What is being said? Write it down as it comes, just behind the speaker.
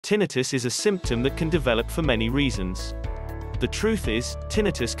Tinnitus is a symptom that can develop for many reasons. The truth is,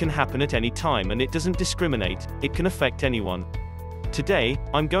 tinnitus can happen at any time and it doesn't discriminate, it can affect anyone. Today,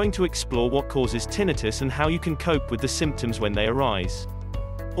 I'm going to explore what causes tinnitus and how you can cope with the symptoms when they arise.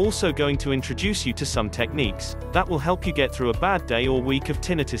 Also going to introduce you to some techniques that will help you get through a bad day or week of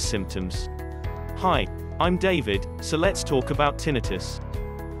tinnitus symptoms. Hi, I'm David, so let's talk about tinnitus.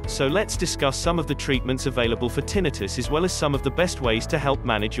 So let's discuss some of the treatments available for tinnitus as well as some of the best ways to help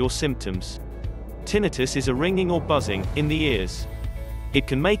manage your symptoms. Tinnitus is a ringing or buzzing in the ears. It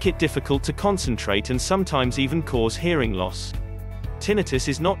can make it difficult to concentrate and sometimes even cause hearing loss. Tinnitus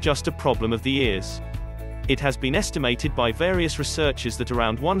is not just a problem of the ears. It has been estimated by various researchers that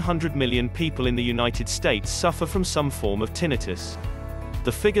around 100 million people in the United States suffer from some form of tinnitus.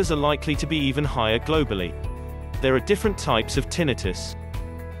 The figures are likely to be even higher globally. There are different types of tinnitus.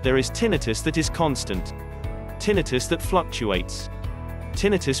 There is tinnitus that is constant, tinnitus that fluctuates,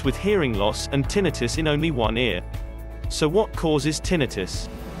 tinnitus with hearing loss, and tinnitus in only one ear. So what causes tinnitus?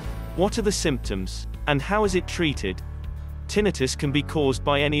 What are the symptoms? And how is it treated? Tinnitus can be caused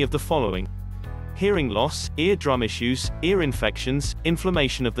by any of the following: hearing loss, eardrum issues, ear infections,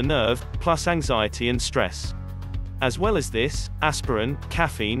 inflammation of the nerve, plus anxiety and stress. As well as this, aspirin,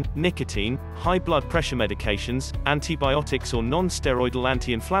 caffeine, nicotine, high blood pressure medications, antibiotics or non-steroidal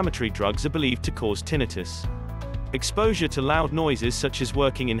anti-inflammatory drugs are believed to cause tinnitus. Exposure to loud noises such as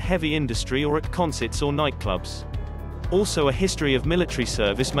working in heavy industry or at concerts or nightclubs. Also, a history of military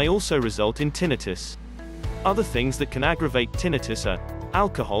service may also result in tinnitus. Other things that can aggravate tinnitus are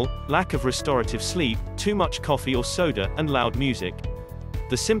alcohol, lack of restorative sleep, too much coffee or soda, and loud music.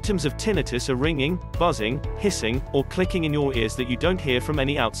 The symptoms of tinnitus are ringing, buzzing, hissing, or clicking in your ears that you don't hear from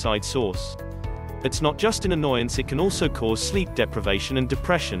any outside source. It's not just an annoyance, it can also cause sleep deprivation and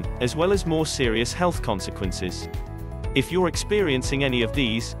depression, as well as more serious health consequences. If you're experiencing any of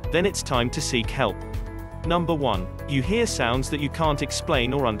these, then it's time to seek help. Number 1. You hear sounds that you can't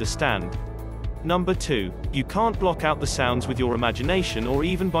explain or understand. Number 2. You can't block out the sounds with your imagination or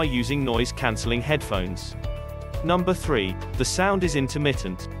even by using noise-cancelling headphones. Number 3. The sound is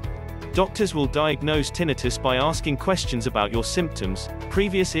intermittent. Doctors will diagnose tinnitus by asking questions about your symptoms,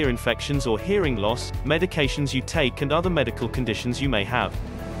 previous ear infections or hearing loss, medications you take, and other medical conditions you may have.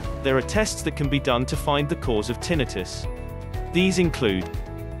 There are tests that can be done to find the cause of tinnitus. These include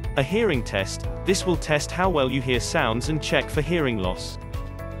a hearing test. This will test how well you hear sounds and check for hearing loss.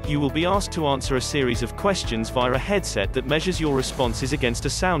 You will be asked to answer a series of questions via a headset that measures your responses against a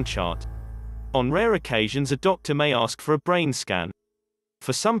sound chart. On rare occasions, a doctor may ask for a brain scan.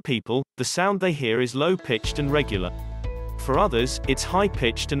 For some people, the sound they hear is low-pitched and regular. For others, it's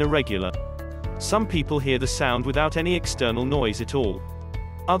high-pitched and irregular. Some people hear the sound without any external noise at all.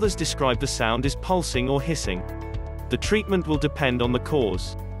 Others describe the sound as pulsing or hissing. The treatment will depend on the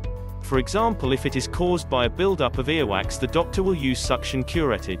cause. For example, if it is caused by a buildup of earwax, the doctor will use suction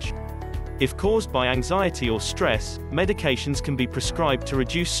curettage. If caused by anxiety or stress, medications can be prescribed to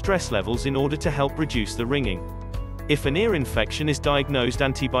reduce stress levels in order to help reduce the ringing. If an ear infection is diagnosed,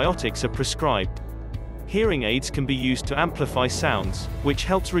 antibiotics are prescribed. Hearing aids can be used to amplify sounds, which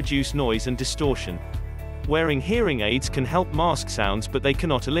helps reduce noise and distortion. Wearing hearing aids can help mask sounds, but they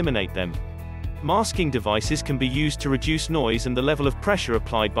cannot eliminate them. Masking devices can be used to reduce noise, and the level of pressure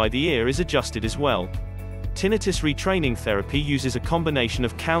applied by the ear is adjusted as well. Tinnitus retraining therapy uses a combination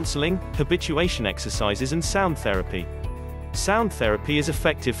of counseling, habituation exercises, and sound therapy. Sound therapy is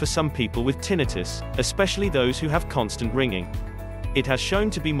effective for some people with tinnitus, especially those who have constant ringing. It has shown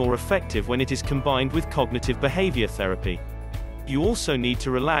to be more effective when it is combined with cognitive behavior therapy. You also need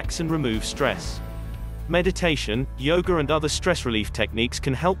to relax and remove stress. Meditation, yoga, and other stress relief techniques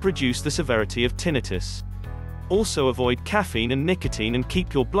can help reduce the severity of tinnitus. Also, avoid caffeine and nicotine and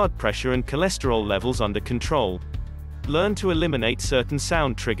keep your blood pressure and cholesterol levels under control. Learn to eliminate certain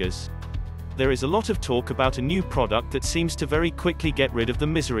sound triggers. There is a lot of talk about a new product that seems to very quickly get rid of the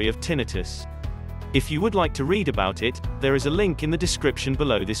misery of tinnitus. If you would like to read about it, there is a link in the description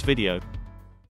below this video.